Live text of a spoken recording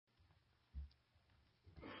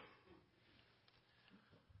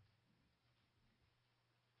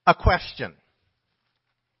a question.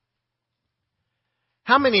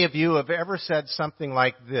 How many of you have ever said something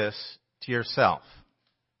like this to yourself?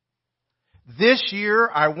 This year,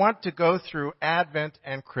 I want to go through Advent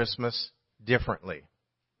and Christmas differently.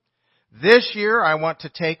 This year, I want to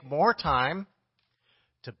take more time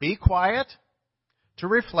to be quiet, to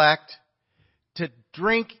reflect, to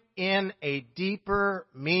drink in a deeper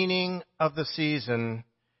meaning of the season,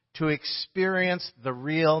 to experience the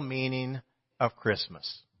real meaning of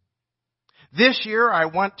Christmas. This year, I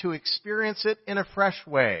want to experience it in a fresh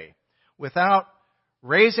way, without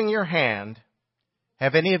raising your hand.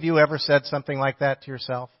 Have any of you ever said something like that to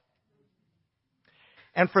yourself?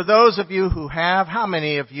 And for those of you who have, how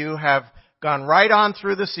many of you have gone right on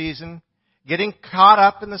through the season, getting caught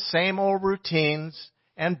up in the same old routines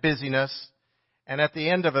and busyness, and at the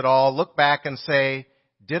end of it all, look back and say,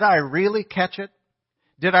 did I really catch it?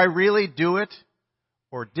 Did I really do it?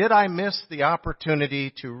 Or did I miss the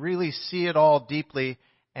opportunity to really see it all deeply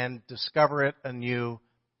and discover it anew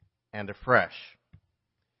and afresh?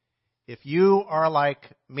 If you are like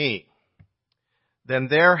me, then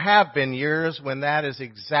there have been years when that is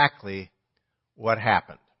exactly what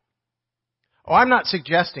happened. Oh, I'm not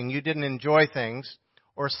suggesting you didn't enjoy things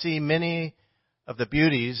or see many of the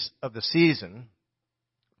beauties of the season,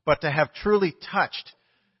 but to have truly touched,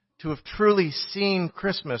 to have truly seen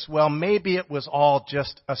Christmas, well, maybe it was all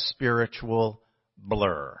just a spiritual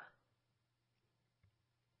blur.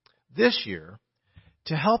 This year,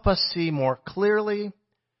 to help us see more clearly,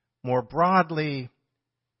 more broadly,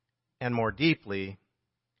 and more deeply,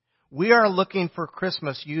 we are looking for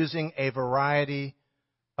Christmas using a variety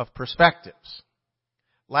of perspectives.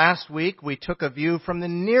 Last week, we took a view from the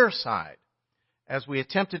near side as we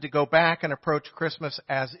attempted to go back and approach Christmas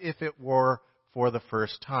as if it were for the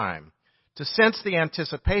first time, to sense the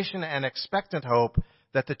anticipation and expectant hope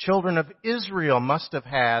that the children of Israel must have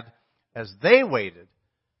had as they waited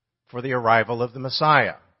for the arrival of the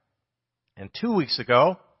Messiah. And 2 weeks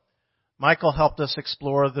ago, Michael helped us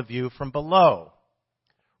explore the view from below,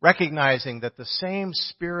 recognizing that the same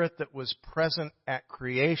Spirit that was present at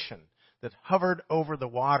creation, that hovered over the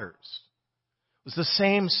waters, was the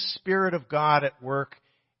same Spirit of God at work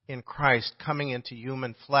in Christ coming into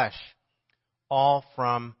human flesh, all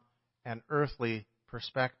from an earthly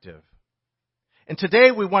perspective. And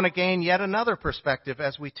today we want to gain yet another perspective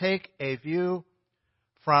as we take a view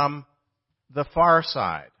from the far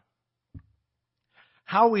side.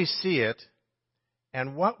 How we see it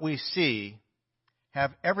and what we see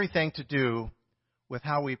have everything to do with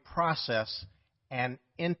how we process and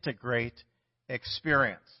integrate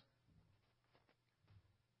experience.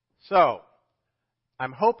 So,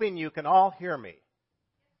 I'm hoping you can all hear me.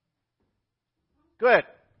 Good.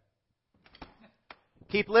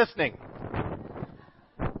 Keep listening.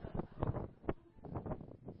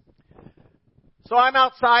 So I'm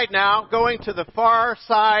outside now, going to the far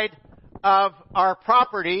side of our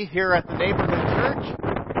property here at the neighborhood church.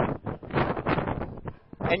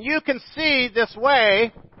 And you can see this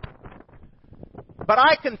way, but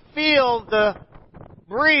I can feel the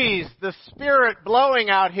breeze, the Spirit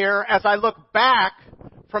blowing out here as I look back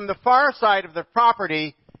from the far side of the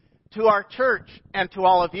property to our church and to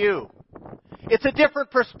all of you. It's a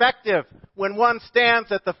different perspective when one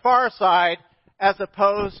stands at the far side as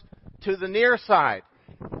opposed to the near side.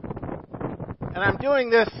 And I'm doing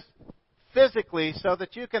this physically so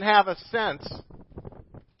that you can have a sense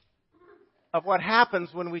of what happens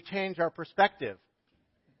when we change our perspective.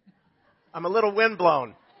 I'm a little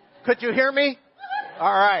windblown. Could you hear me?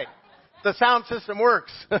 All right. The sound system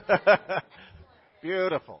works.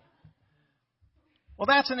 Beautiful. Well,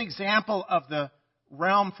 that's an example of the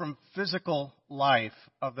realm from physical life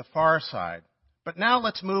of the far side. But now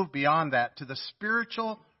let's move beyond that to the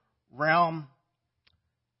spiritual realm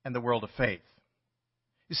and the world of faith.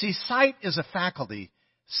 You see, sight is a faculty.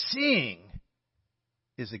 Seeing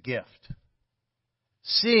is a gift.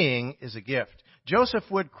 Seeing is a gift. Joseph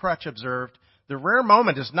Wood Crutch observed, the rare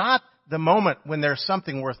moment is not the moment when there's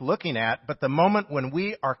something worth looking at, but the moment when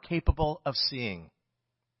we are capable of seeing.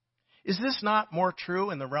 Is this not more true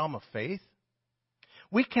in the realm of faith?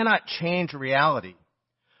 We cannot change reality,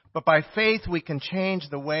 but by faith we can change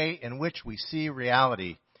the way in which we see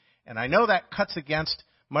reality. And I know that cuts against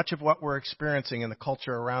much of what we're experiencing in the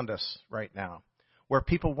culture around us right now, where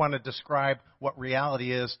people want to describe what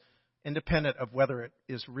reality is independent of whether it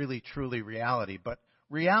is really truly reality. But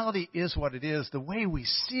reality is what it is. The way we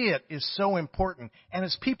see it is so important. And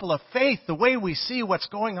as people of faith, the way we see what's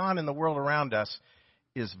going on in the world around us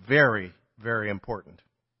is very, very important.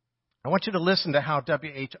 I want you to listen to how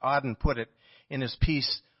W.H. Auden put it in his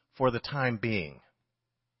piece, For the Time Being.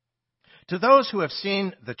 To those who have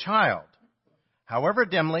seen the child, however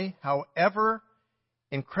dimly, however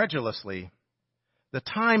incredulously, the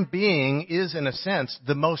time being is, in a sense,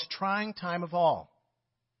 the most trying time of all.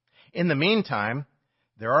 In the meantime,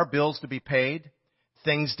 there are bills to be paid,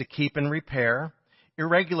 things to keep and repair,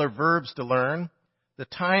 irregular verbs to learn, the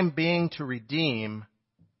time being to redeem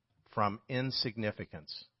from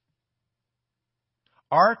insignificance.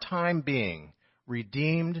 Our time being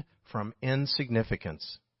redeemed from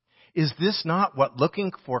insignificance. Is this not what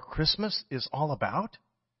looking for Christmas is all about?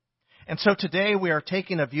 And so today we are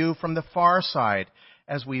taking a view from the far side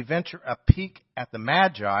as we venture a peek at the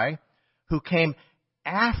Magi who came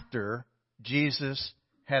after Jesus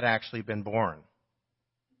had actually been born.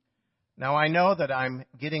 Now I know that I'm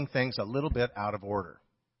getting things a little bit out of order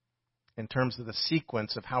in terms of the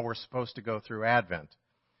sequence of how we're supposed to go through Advent.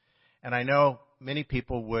 And I know many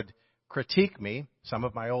people would critique me. Some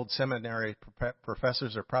of my old seminary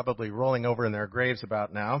professors are probably rolling over in their graves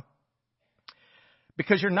about now.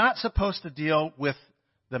 Because you're not supposed to deal with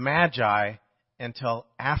the Magi until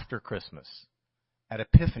after Christmas, at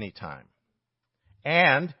Epiphany time.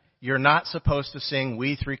 And you're not supposed to sing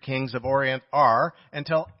We Three Kings of Orient Are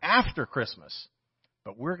until after Christmas.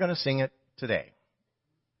 But we're going to sing it today.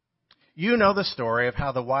 You know the story of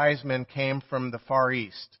how the wise men came from the Far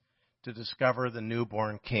East to discover the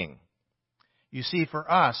newborn king. You see, for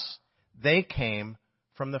us, they came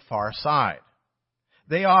from the far side.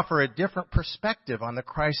 They offer a different perspective on the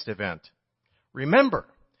Christ event. Remember,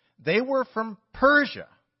 they were from Persia,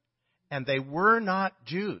 and they were not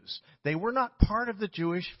Jews. They were not part of the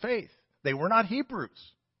Jewish faith. They were not Hebrews.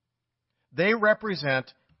 They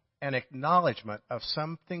represent an acknowledgement of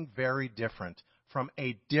something very different from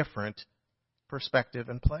a different perspective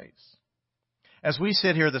and place. As we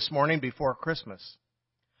sit here this morning before Christmas,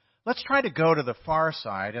 let's try to go to the far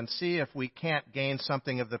side and see if we can't gain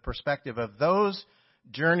something of the perspective of those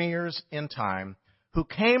journeyers in time who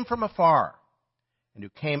came from afar and who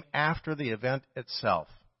came after the event itself.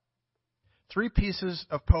 3 pieces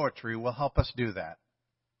of poetry will help us do that.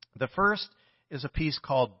 The first is a piece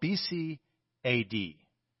called BC AD.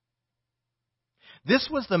 This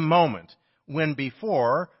was the moment when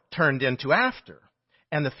before turned into after,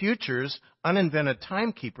 and the future's uninvented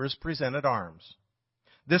timekeepers presented arms.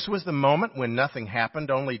 This was the moment when nothing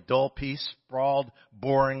happened, only dull peace sprawled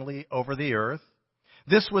boringly over the earth.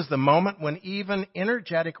 This was the moment when even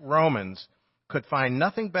energetic Romans could find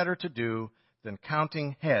nothing better to do than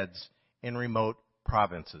counting heads in remote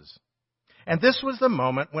provinces. And this was the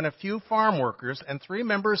moment when a few farm workers and 3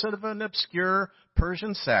 members of an obscure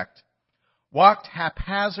Persian sect walked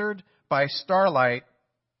haphazard by starlight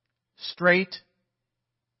straight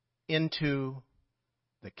into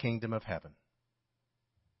the kingdom of heaven.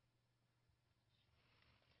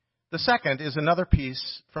 The second is another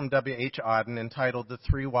piece from W.H. Auden entitled The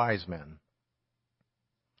 3 Wise Men.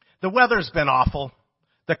 The weather's been awful.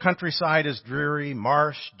 The countryside is dreary,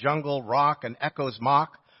 marsh, jungle, rock, and echoes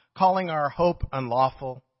mock, calling our hope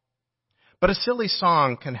unlawful. But a silly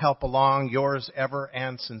song can help along, yours ever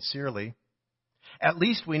and sincerely. At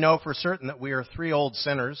least we know for certain that we are 3 old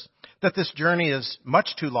sinners, that this journey is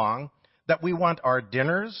much too long, that we want our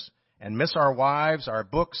dinners and miss our wives, our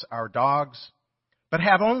books, our dogs, but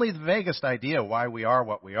have only the vaguest idea why we are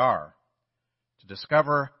what we are. To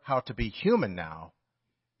discover how to be human now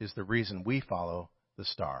is the reason we follow the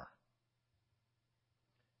star.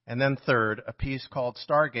 And then third, a piece called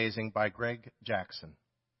Stargazing by Greg Jackson.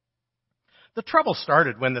 The trouble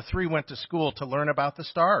started when the 3 went to school to learn about the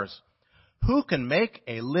stars. Who can make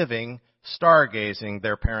a living stargazing,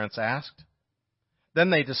 their parents asked. Then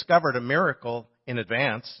they discovered a miracle in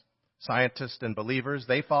advance. Scientists and believers,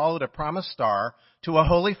 they followed a promised star to a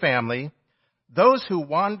holy family. Those who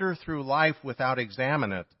wander through life without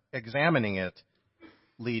examining it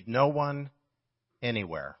lead no one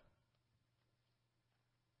anywhere.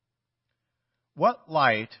 What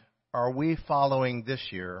light are we following this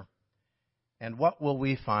year, and what will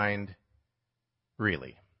we find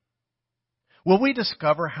really? Will we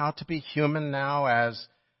discover how to be human now as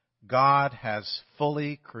God has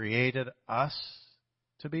fully created us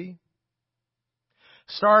to be?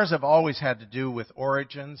 Stars have always had to do with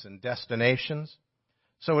origins and destinations,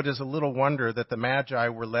 so it is a little wonder that the Magi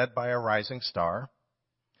were led by a rising star.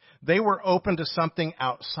 They were open to something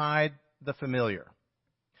outside the familiar.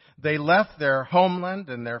 They left their homeland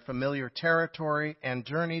and their familiar territory and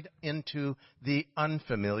journeyed into the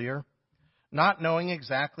unfamiliar, not knowing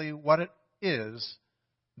exactly what it is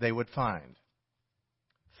they would find.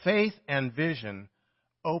 Faith and vision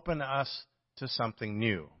open us to something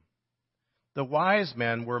new. The wise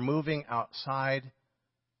men were moving outside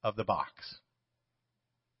of the box.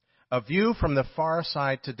 A view from the far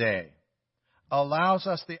side today allows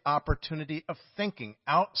us the opportunity of thinking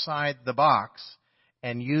outside the box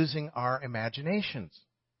and using our imaginations.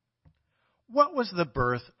 What was the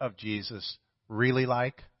birth of Jesus really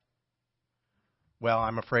like? Well,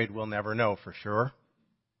 I'm afraid we'll never know for sure.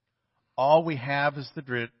 All we have is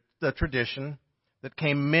the tradition that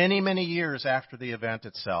came many, many years after the event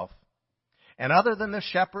itself. And other than the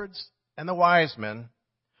shepherds and the wise men,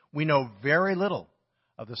 we know very little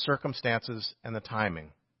of the circumstances and the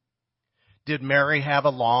timing. Did Mary have a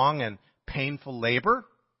long and painful labor?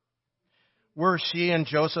 Were she and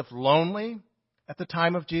Joseph lonely at the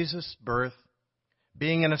time of Jesus' birth,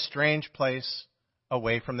 being in a strange place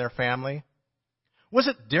away from their family? Was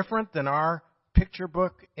it different than our picture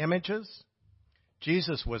book images?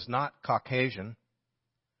 Jesus was not Caucasian.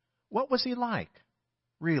 What was he like,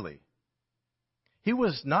 really? He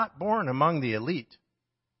was not born among the elite,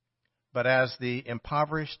 but as the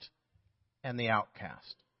impoverished and the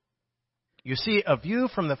outcast. You see, a view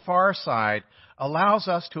from the far side allows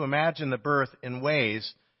us to imagine the birth in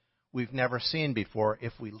ways we've never seen before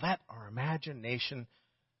if we let our imagination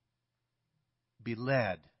be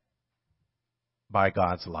led by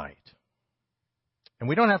God's light. And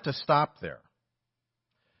we don't have to stop there.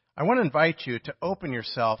 I want to invite you to open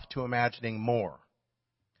yourself to imagining more,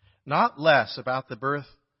 not less, about the birth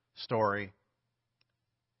story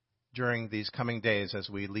during these coming days as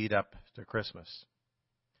we lead up to Christmas.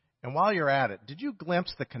 And while you're at it, did you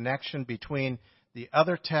glimpse the connection between the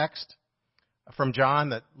other text from John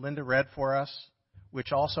that Linda read for us,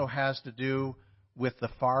 which also has to do with the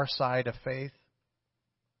far side of faith?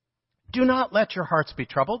 Do not let your hearts be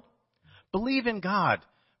troubled. Believe in God.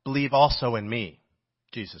 Believe also in me,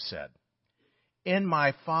 Jesus said. In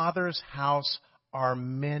my Father's house are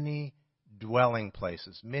many dwelling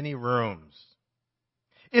places, many rooms.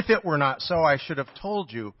 If it were not so, I should have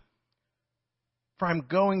told you, for I'm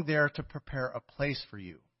going there to prepare a place for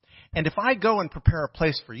you. And if I go and prepare a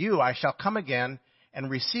place for you, I shall come again and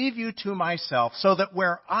receive you to myself, so that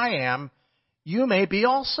where I am, you may be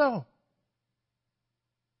also.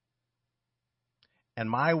 And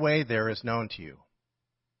my way there is known to you.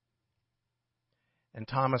 And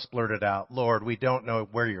Thomas blurted out, Lord, we don't know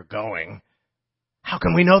where you're going. How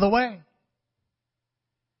can we know the way?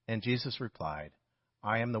 And Jesus replied,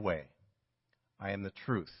 I am the way. I am the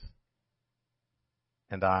truth.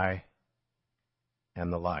 And I am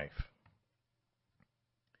the life.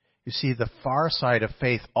 You see, the far side of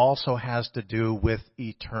faith also has to do with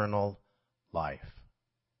eternal life.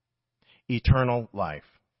 Eternal life.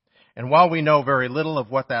 And while we know very little of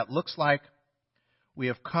what that looks like, we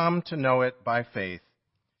have come to know it by faith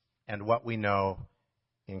and what we know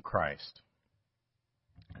in Christ.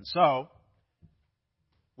 And so,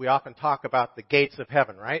 we often talk about the gates of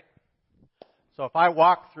heaven, right? So if I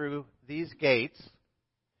walk through these gates,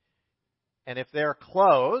 and if they're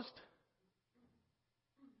closed,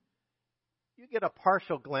 you get a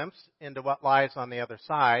partial glimpse into what lies on the other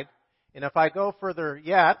side. And if I go further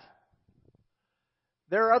yet,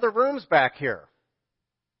 there are other rooms back here.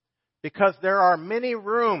 Because there are many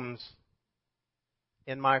rooms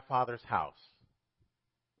in my Father's house.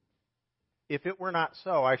 If it were not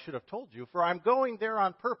so, I should have told you, for I'm going there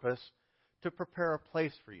on purpose to prepare a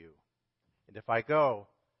place for you. And if I go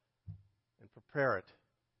and prepare it,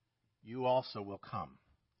 you also will come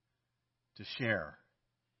to share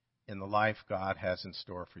in the life God has in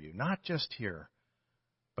store for you. Not just here,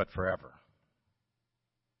 but forever.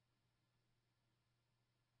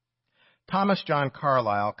 Thomas John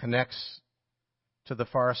Carlyle connects to the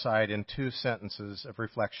far side in two sentences of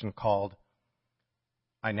reflection called,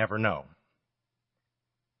 I never know.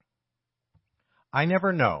 I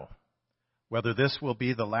never know whether this will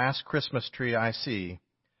be the last Christmas tree I see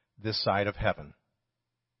this side of heaven.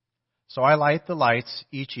 So I light the lights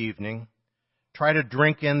each evening, try to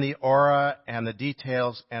drink in the aura and the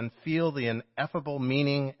details, and feel the ineffable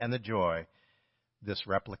meaning and the joy this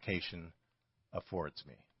replication affords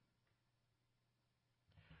me.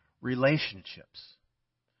 Relationships,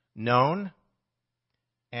 known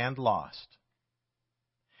and lost.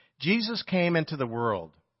 Jesus came into the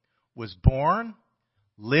world, was born,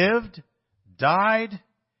 lived, died,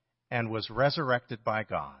 and was resurrected by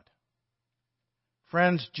God.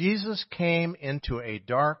 Friends, Jesus came into a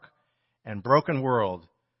dark and broken world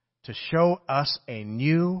to show us a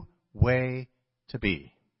new way to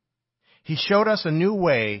be. He showed us a new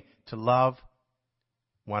way to love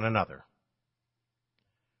one another.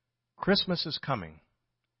 Christmas is coming,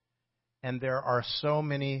 and there are so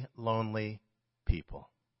many lonely people.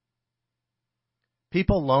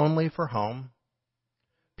 People lonely for home,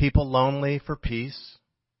 people lonely for peace,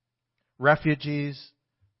 refugees,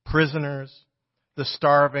 prisoners, the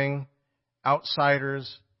starving,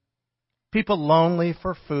 outsiders, people lonely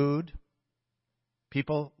for food,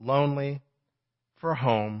 people lonely for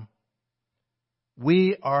home.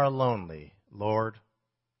 We are lonely, Lord.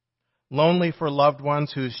 Lonely for loved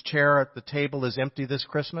ones whose chair at the table is empty this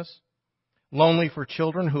Christmas. Lonely for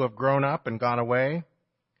children who have grown up and gone away.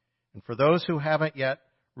 And for those who haven't yet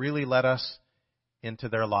really let us into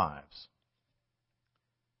their lives.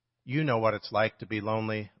 You know what it's like to be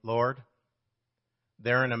lonely, Lord.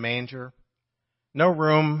 There in a manger, no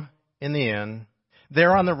room in the inn.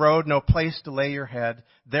 There on the road, no place to lay your head.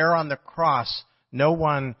 There on the cross, no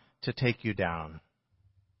one to take you down.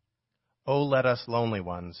 Oh, let us lonely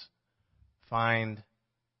ones find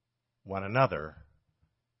one another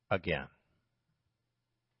again.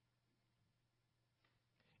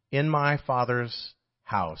 In my Father's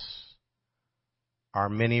house are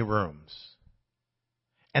many rooms,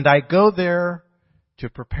 and I go there to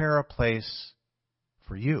prepare a place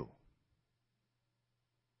for you.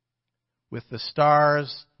 With the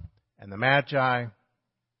stars and the Magi,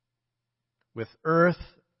 with earth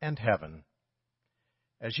and heaven,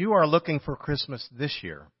 as you are looking for Christmas this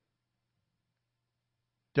year,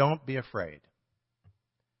 don't be afraid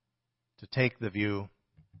to take the view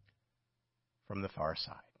from the far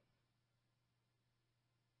side.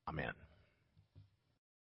 Amen.